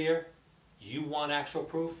sincere, you want actual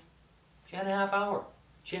proof, chant a half hour.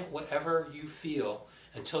 Chant whatever you feel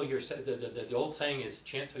until you're, the old saying is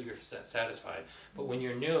chant till you're satisfied. But when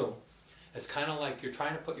you're new, it's kind of like you're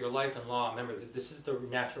trying to put your life in law. Remember that this is the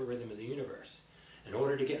natural rhythm of the universe. In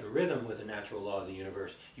order to get in rhythm with the natural law of the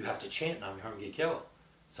universe, you have to chant Nam-myoho-renge Kyo.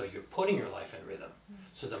 So you're putting your life in rhythm.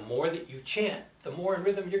 So the more that you chant, the more in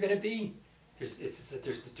rhythm you're going to be. There's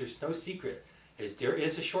no secret. There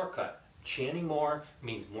is a shortcut. Chanting more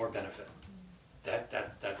means more benefit.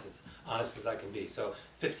 That's as honest as I can be. So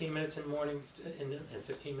 15 minutes in the morning and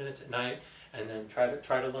 15 minutes at night, and then try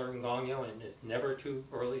to learn Gongyo. And it's never too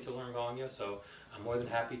early to learn Gongyo. So I'm more than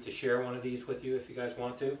happy to share one of these with you if you guys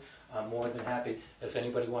want to. I'm more than happy if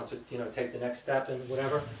anybody wants to, take the next step and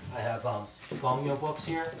whatever. I have Gongyo books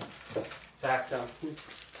here. In fact,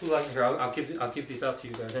 who like here? I'll give these out to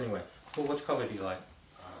you guys anyway. Well, which color do you like?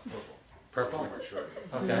 Purple. Purple.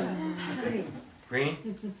 Okay.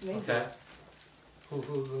 Green. Okay.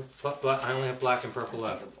 I only have black and purple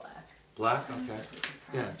left. Black. Okay.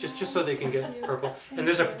 Yeah. Just so they can get purple. And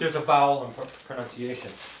there's a vowel and pronunciation.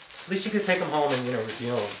 At least you could take them home and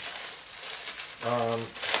review them.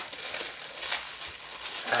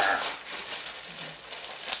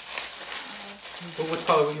 What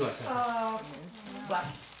color would you like? Black.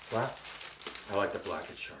 Black? I like the black,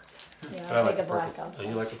 it's sharp. Yeah, But I I'll like take the a black purple. also. Oh,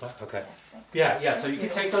 you like the black? Okay. Yeah, so you can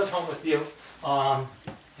take those home with you.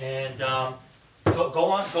 And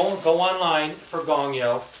go online for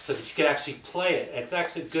Gongyo so that you can actually play it. It's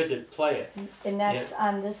actually good to play it. And that's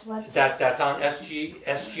on this website? That's on sgi-usa.org,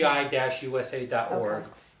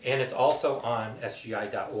 and it's also on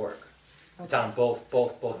sgi.org. It's on both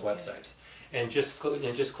websites. And just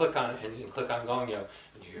click on it and click on Gongyo,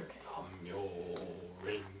 and you hear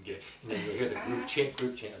Nam-myoho-renge, and then you hear the group chants.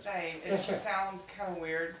 It just sounds kind of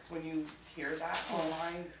weird when you hear that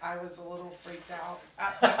online. I was a little freaked out.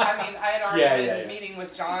 I mean, I had already been meeting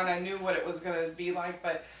with John. I knew what it was going to be like,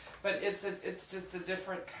 but it's just a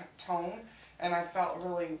different tone, and I felt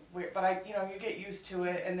really weird. But you get used to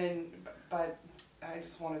it, and then but I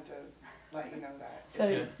just wanted to let you know that. So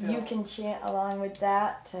you can chant along with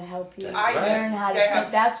that to help you That's right. learn how to sing.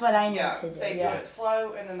 That's what I need to do. They do it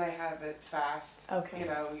slow and then they have it fast. Okay.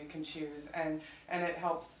 You can choose and it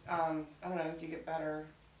helps. I don't know. You get better.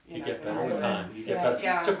 You get better with time. You get Right. better.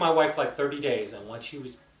 Yeah. It took my wife like 30 days, and once she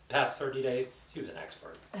was past 30 days, she was an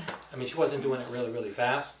expert. I mean, she wasn't doing it really, really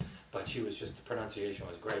fast, but the pronunciation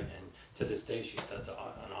was great, and to this day she does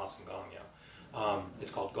an awesome Gongyo.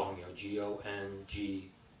 It's called Gongyo,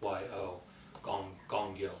 Gongyo,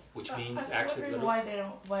 Gongyo, which means actually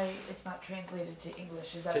wondering why it's not translated to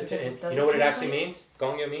English. Is that because it doesn't? You know what it actually translate? means?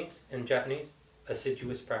 Gongyo means in Japanese,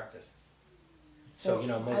 assiduous practice. So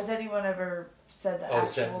most. Has anyone ever said the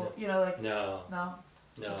actual? No. No.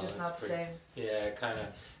 It's just not the same. Yeah, kind of.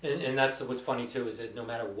 And that's what's funny too is that no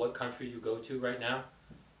matter what country you go to right now,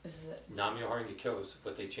 This is it. Nam-myoho-renge Kyo is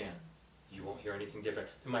what they chant. You won't hear anything different.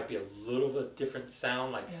 There might be a little bit different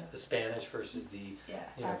sound, like the Spanish versus the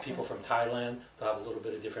people from Thailand. They'll have a little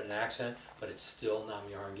bit of different accent, but it's still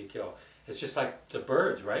Nam-myoho-renge Kyo. It's just like the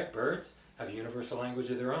birds, right? Birds have a universal language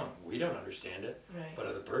of their own. We don't understand it, Right. but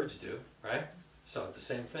other birds do, right? So it's the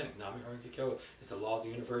same thing. Nam-myoho Renge Kyo is the law of the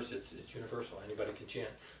universe. It's universal. Anybody can chant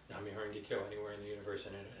Nam-myoho Renge Kyo anywhere in the universe,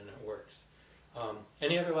 and it works.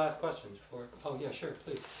 Any other last questions before? Oh yeah, sure,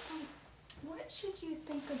 please. What should you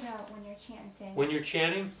think about when you're chanting? When you're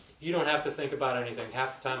chanting, you don't have to think about anything.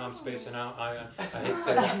 Half the time I'm spacing out. I hate to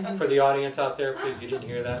say that for the audience out there, please, you didn't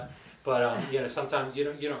hear that. But you know, sometimes you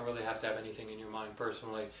don't really have to have anything in your mind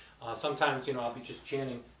personally. Sometimes, you know, I'll be just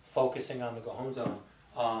chanting, focusing on the Gohonzon.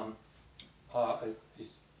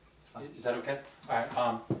 Is that okay? All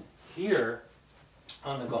right. Here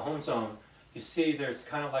on the Gohonzon, you see there's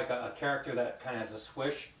kind of like a character that kind of has a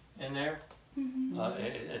swish in there.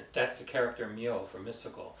 That's the character Myo for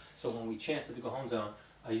mystical. So when we chant to the Gohonzon,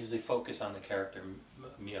 I usually focus on the character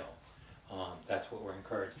Myo. That's what we're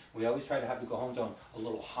encouraged. We always try to have the Gohonzon a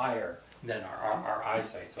little higher than our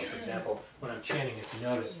eyesight. So for example, when I'm chanting, if you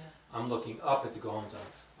notice, I'm looking up at the Gohonzon.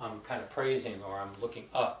 I'm kind of praising, or I'm looking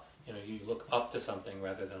up. You know, you look up to something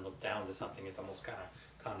rather than look down to something. It's almost kind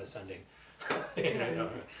of condescending.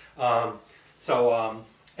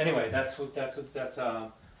 Anyway, that's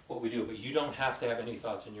what we do. But you don't have to have any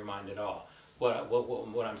thoughts in your mind at all.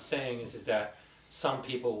 What I'm saying is that some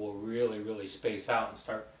people will really space out and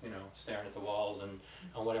start, you know, staring at the walls and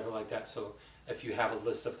whatever like that. So if you have a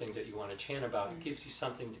list of things that you want to chant about, it gives you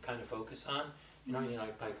something to kind of focus on. You know,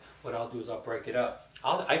 like what I'll do is I'll break it up.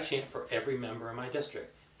 I chant for every member in my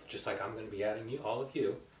district, just like I'm going to be adding you, all of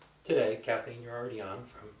you, today. Kathleen, you're already on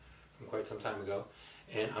from quite some time ago,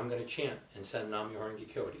 and I'm going to chant and send Nam-myoho Renge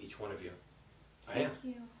Kyo to each one of you. I am.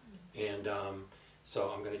 Thank you. And so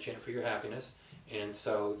I'm going to chant for your happiness, and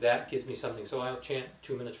so that gives me something. So I'll chant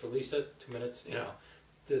 2 minutes for Lisa, 2 minutes, you know,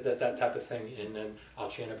 that type of thing, and then I'll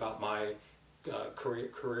chant about my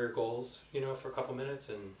career goals, you know, for a couple minutes,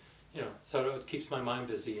 and you know, so it keeps my mind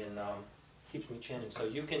busy and keeps me chanting. So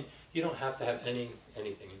you don't have to have anything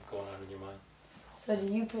going on in your mind. So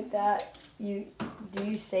do you put that, do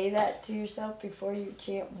you say that to yourself before you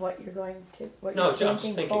chant what you're going to, what No, you're I'm chanting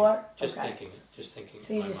just thinking, for? just Okay. thinking it, just thinking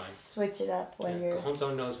So in you my mind. just switch it up when Yeah, you're...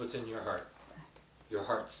 Gohonzon knows what's in your heart. Your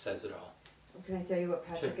heart says it all. Can I tell you what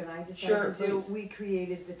Patrick Sure. and I decided Sure, to do? please. We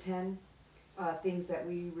created the 10 things that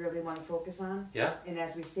we really want to focus on. Yeah? And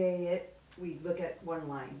as we say it, we look at one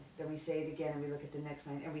line, then we say it again, and we look at the next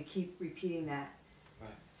line, and we keep repeating that Right.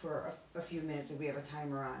 for a few minutes, and we have a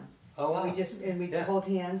timer on. Oh wow. We Yeah. hold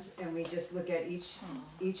hands, and we just look at each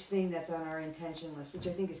thing that's on our intention list, which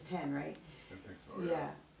I think is 10, right? Yeah.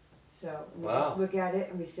 So we Wow. just look at it,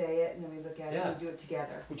 and we say it, and then we look at it, Yeah. and we do it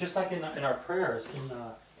together. Well, just like in our prayers,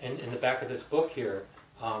 in the back of this book here,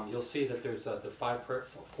 you'll see that there's the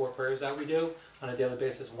four prayers that we do on a daily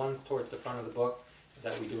basis. One's towards the front of the book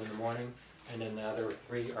that we do in the morning, and then the other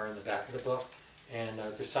 3 are in the back of the book. And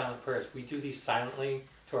they're silent prayers. We do these silently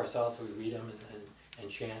to ourselves. We read them and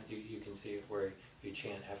chant. You can see it where you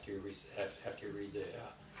chant after you read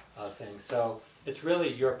the thing. So it's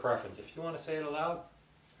really your preference. If you want to say it aloud,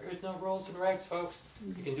 there's no rules and regs, folks.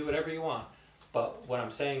 You can do whatever you want. But what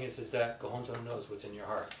I'm saying is that Gohonzon knows what's in your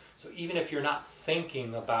heart. So even if you're not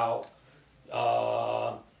thinking about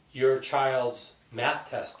your child's math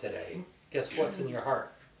test today, guess what's in your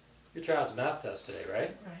heart? Your child's math test today,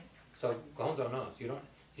 right? Right. So Gohonzon knows.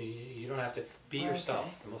 You don't have to be yourself.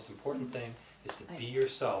 Okay. The most important thing is to be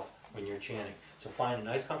yourself when you're chanting. So find a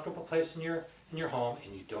nice comfortable place in your home,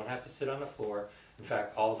 and you don't have to sit on the floor. In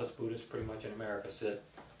fact, all of us Buddhists pretty much in America sit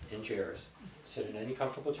in chairs. Sit in any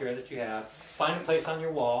comfortable chair that you have. Find a place on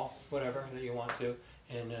your wall, whatever that you want to,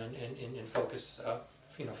 and focus.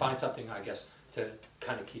 You know, find something, I guess, to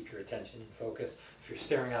kind of keep your attention and focus. If you're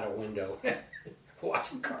staring out a window,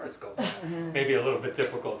 watching cars go by, maybe a little bit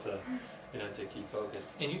difficult to, you know, to keep focused.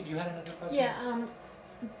 And you had another question? Yeah,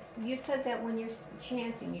 you said that when you're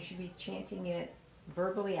chanting, you should be chanting it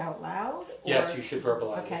verbally out loud? Yes, or- you should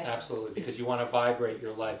verbalize Okay. it, absolutely, because you want to vibrate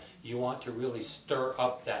your life. You want to really stir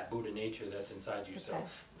up that Buddha nature that's inside you. So, Okay.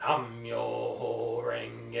 Nam-myoho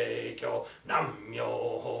Renge Kyo,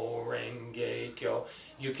 Nam-myoho Renge Kyo.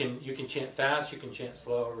 You can chant fast, you can chant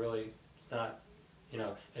slow. Really, it's not, you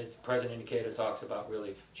know. President Ikeda talks about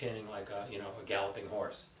really chanting like a galloping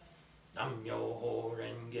horse. Nam-myoho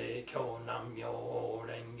Renge Kyo, Nam-myoho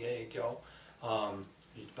Renge Kyo.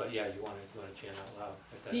 But yeah, you want to chant out loud.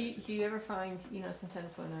 If that Do you ever find, you know,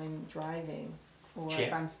 sometimes when I'm driving, or Chant-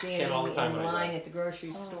 if I'm chant standing all the time in when I line drive. at the grocery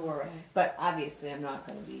Oh, store, okay. but obviously I'm not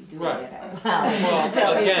going to be doing Right. it out loud. Well,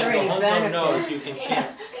 So is again, there the any Gohonzon benefit? knows you can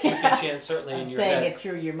chant certainly I'm in your saying head. it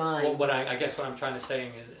through your mind. Well, what I guess what I'm trying to say,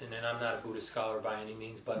 and I'm not a Buddhist scholar by any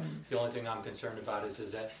means, but Mm-hmm. the only thing I'm concerned about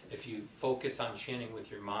is that if you focus on chanting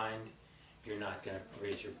with your mind you're not gonna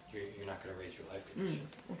raise your life condition.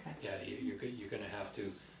 Okay. Yeah, you're gonna have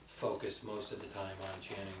to focus most of the time on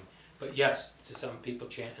chanting. But yes, to some people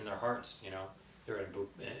chant in their hearts. You know, they're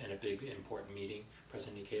in a big important meeting.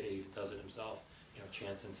 President Ikeda even does it himself. You know,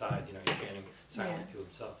 chants inside. You know, he's chanting silently to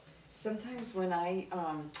himself. Sometimes when I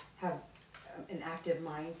have an active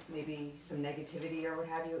mind, maybe some negativity or what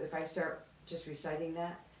have you, if I start just reciting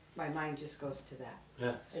that, my mind just goes to that.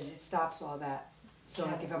 Yeah. And it stops all that. So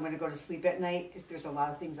like if I'm gonna go to sleep at night, if there's a lot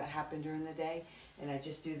of things that happen during the day, and I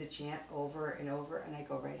just do the chant over and over, and I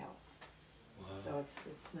go right out. Wow. So it's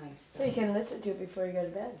nice. So you can listen to it before you go to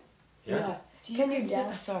bed. Yeah. Do you Can you consider,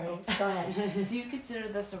 down? sorry. Go ahead. Do you consider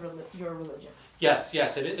this your religion? Yes,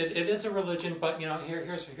 it is a religion, but you know,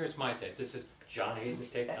 here's my take. This is John Hayden's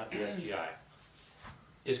take, not the SGI.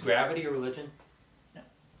 Is gravity a religion? No.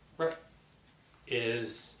 Right.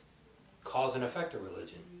 Is cause and effect a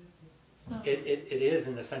religion? No. It is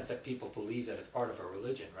in the sense that people believe that it's part of a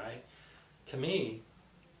religion, right? To me,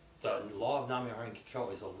 the law of Nam-myoho-renge-kyo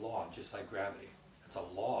is a law just like gravity. It's a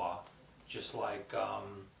law just like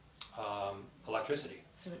electricity.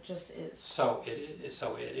 So it just is. So it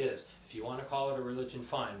is. If you want to call it a religion,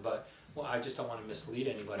 fine. But well, I just don't want to mislead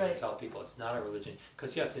anybody and Right. tell people it's not a religion.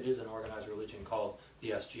 Because yes, it is an organized religion called the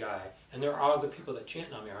SGI, and there are other people that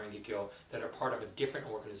chant Nam-myoho-renge-kyo that are part of a different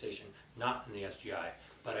organization, not in the SGI.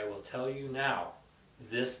 But I will tell you now,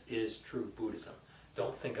 this is true Buddhism.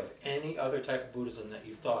 Don't think of any other type of Buddhism that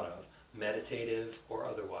you've thought of, meditative or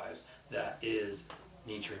otherwise, that is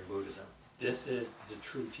Nichiren Buddhism. This is the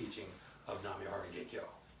true teaching of Nam-myoho-renge-kyo.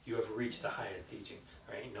 You have reached the highest teaching,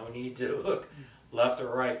 right? No need to look left or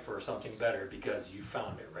right for something better because you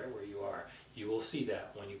found it right where you are. You will see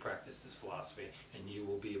that when you practice this philosophy, and you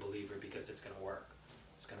will be a believer because it's going to work.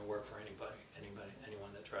 It's going to work for anyone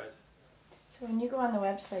that tries it. So when you go on the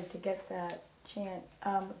website to get that chant,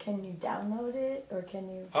 can you download it or can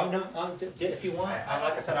you? Oh no, if you want,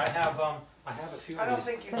 like I said, I have a few. I of don't these.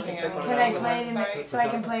 think you Let me can. check on Can I the play it in the, website. so I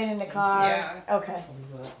can play it in the car? Yeah. Okay.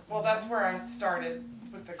 Well, that's where I started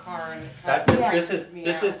with the car, and it That, kind of this freaked me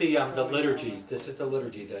is out the going liturgy. on. This is the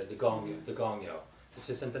liturgy, the gongyo. This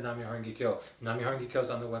isn't the Nam-myoho-renge-kyo. Nam-myoho-renge-kyo is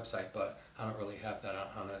on the website, but I don't really have that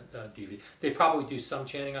on a DVD. They probably do some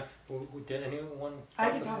chanting on. Did anyone? I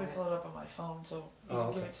could probably pull it up on my phone, so you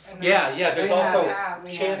can give it to someone. Yeah. There's They have also apps,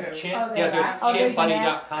 chant. too. Chant. Oh, Yeah, there's there's an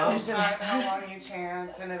app. chantbuddy.com. It'll time how long you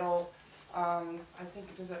chant, and it'll, I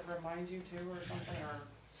think, does it remind you too, or something, or?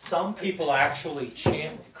 Some people actually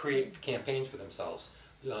create campaigns for themselves.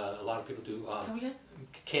 A lot of people do Come again?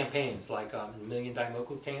 campaigns, like Million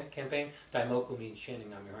Daimoku campaign. Daimoku means chanting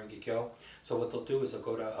Nam-myoho-renge-kyo. So what they'll do is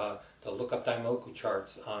they'll look up Daimoku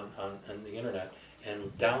charts on the internet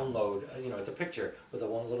and download, it's a picture with a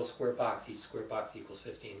one little square box. Each square box equals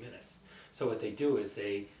 15 minutes. So what they do is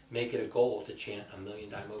they make it a goal to chant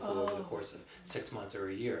 1,000,000 Daimoku over the course of 6 months or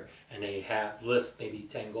a year. And they list maybe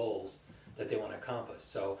 10 goals that they want to accomplish.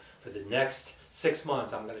 So for the next 6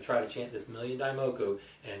 months, I'm going to try to chant this 1,000,000 Daimoku,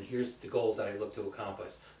 and here's the goals that I look to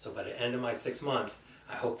accomplish. So by the end of my 6 months,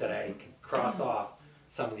 I hope that I can cross off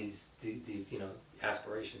some of these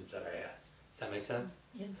aspirations that I had. Does that make sense?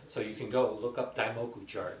 Yeah. So you can go look up Daimoku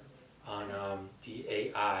chart on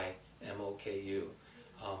DAIMOKU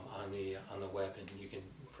on the web, and you can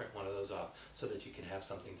print one of those off so that you can have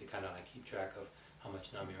something to kind of like keep track of how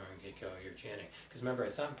much Nam-myoho-renge-kyo you're chanting. Because remember,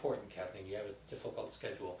 it's not important, Kathleen. You have a difficult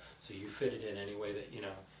schedule, so you fit it in any way that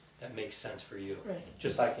that makes sense for you. Right.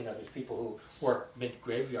 Just like there's people who work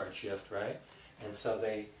mid-graveyard shift, right? And so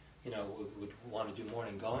they would want to do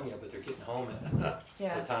morning gongya, but they're getting home at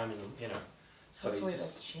Yeah. the time, and so Hopefully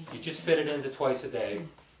that's changing. you just fit it into twice a day.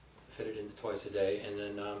 Fit it into twice a day, and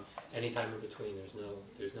then anytime in between.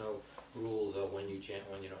 There's no rules of when you chant,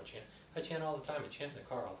 when you don't chant. I chant all the time. I chant in the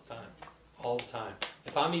car all the time. All the time.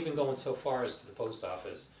 If I'm even going so far as to the post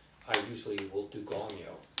office, I usually will do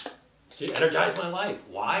gongyo to energize my life.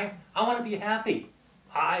 Why? I want to be happy.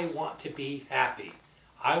 I want to be happy.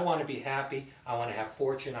 I want to be happy. I want to have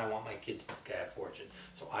fortune. I want my kids to have fortune.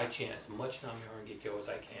 So I chant as much Nam-myoho-renge-kyo as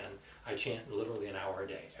I can. I chant literally an hour a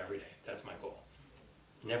day, every day. That's my goal.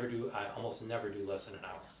 I almost never do less than an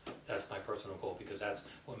hour. That's my personal goal because that's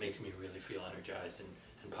what makes me really feel energized and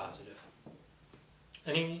positive.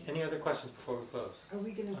 Any other questions before we close? Are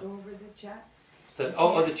we gonna go over the chat? The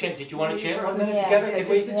chant. Did you want to chant one Yeah. minute together? Yeah, Could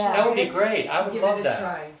just we? a That would be try. great. I would Give love it a that.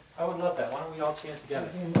 try. I would love that. Why don't we all chant together?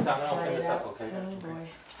 Mhm. So I'm gonna Try open it this up, out. okay? Oh boy.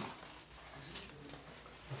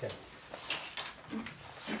 Okay.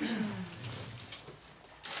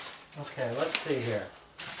 Okay, let's see here.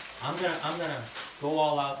 I'm gonna go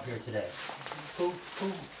all out here today. Who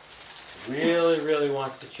really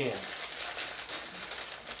wants to chant?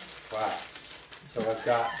 Wow. So I've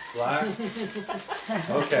got black.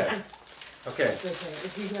 Okay. Okay.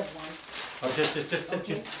 If you have one. Oh, just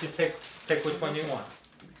take which one you want.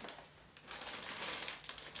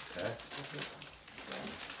 Okay.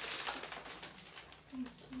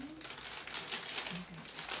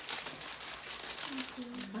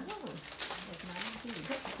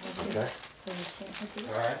 Okay. So you chant with these?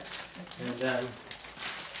 All right. And then.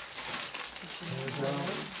 Here we go.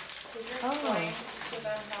 Could you explain to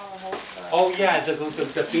them how to hold the? Oh yeah, the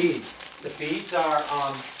beads. The beads are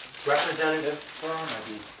representative. Where are my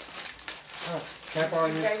beads? Oh, can I borrow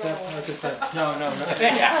your stuff? No.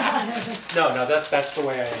 No, that's the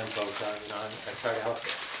way I am, folks. I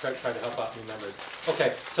try to help out new members.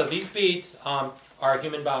 Okay, so these beads are a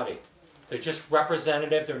human body. They're just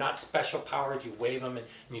representative. They're not special powers. You wave them and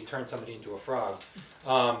you turn somebody into a frog.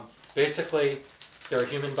 Basically, they're a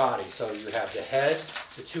human body. So you have the head,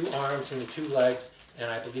 the 2 arms, and the 2 legs, and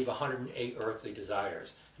I believe 108 earthly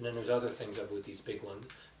desires. And then there's other things with these big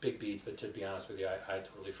beads, but to be honest with you, I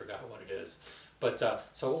totally forgot what it is. But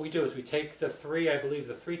so what we do is we take the 3, I believe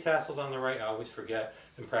the 3 tassels on the right, I always forget,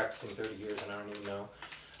 been practicing 30 years and I don't even know,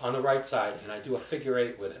 on the right side, and I do a figure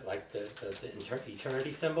 8 with it, like the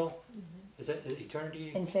eternity symbol. Is it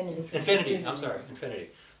eternity? Infinity. Infinity, I'm sorry, infinity.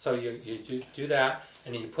 So you do that,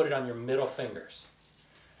 and then you put it on your middle fingers.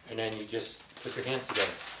 And then you just put your hands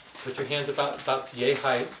together. Put your hands about yay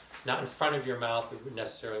height, not in front of your mouth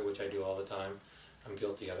necessarily, which I do all the time. I'm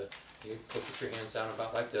guilty of it. You put your hands down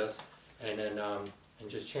about like this, and then and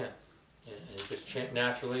just chant. And just chant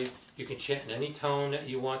naturally. You can chant in any tone that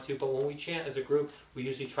you want to, but when we chant as a group, we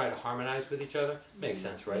usually try to harmonize with each other. Makes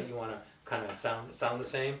sense, right? You want to kind of sound the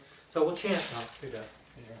same. So we'll chant.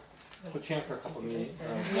 We'll chant for a couple of minutes.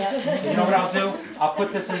 Yeah. You know what I'll do? I'll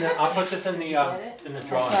put this in the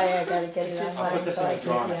drawing. Sorry, I gotta get it on I'll put mine this so in I the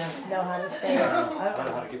drawing. can know how to say I it. don't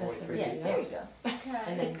know how to give away 3 Yeah, beads. there you go.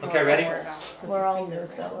 And then Okay, ready? We're all new,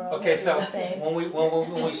 so we're all Okay, so the same. when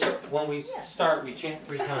we start, we chant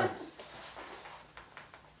 3 times.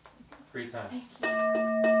 3 times.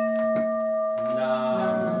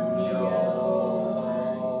 Nam myoho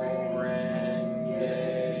renge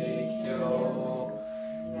kyo.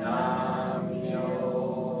 Nam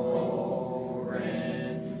myoho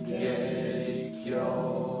renge kyo.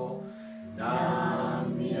 Nam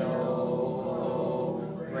myoho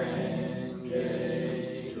renge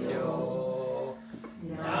kyo.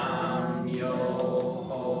 Nam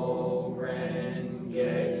myoho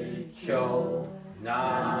renge kyo.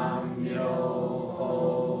 Nam myoho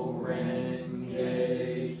renge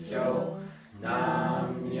kyo. Nam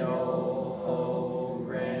myoho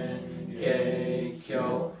renge kyo.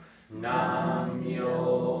 Nam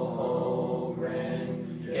myoho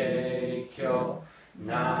renge kyo.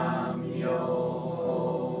 Nam myoho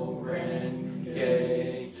renge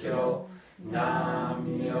kyo. Nam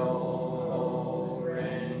myoho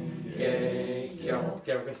renge kyo.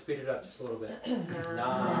 Okay, we're gonna speed it up just a little bit.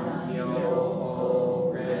 Nam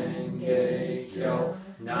myoho renge kyo.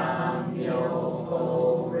 Nam myoho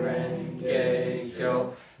renge kyo.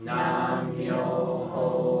 Nam myoho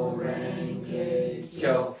renge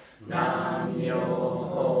kyo. Nam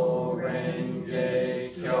myoho renge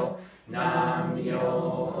kyo. Nam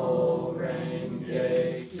myoho renge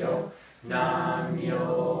kyo. Nam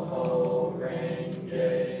myoho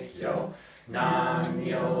renge kyo. Nam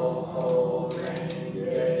myoho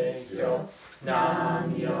renge kyo.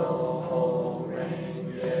 Nam myoho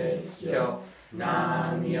renge kyo.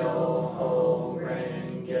 Nam myoho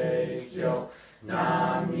renge kyo.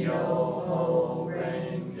 Nam myoho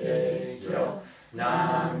renge kyo.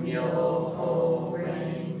 Nam myoho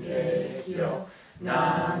renge kyo.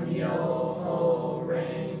 Nam myoho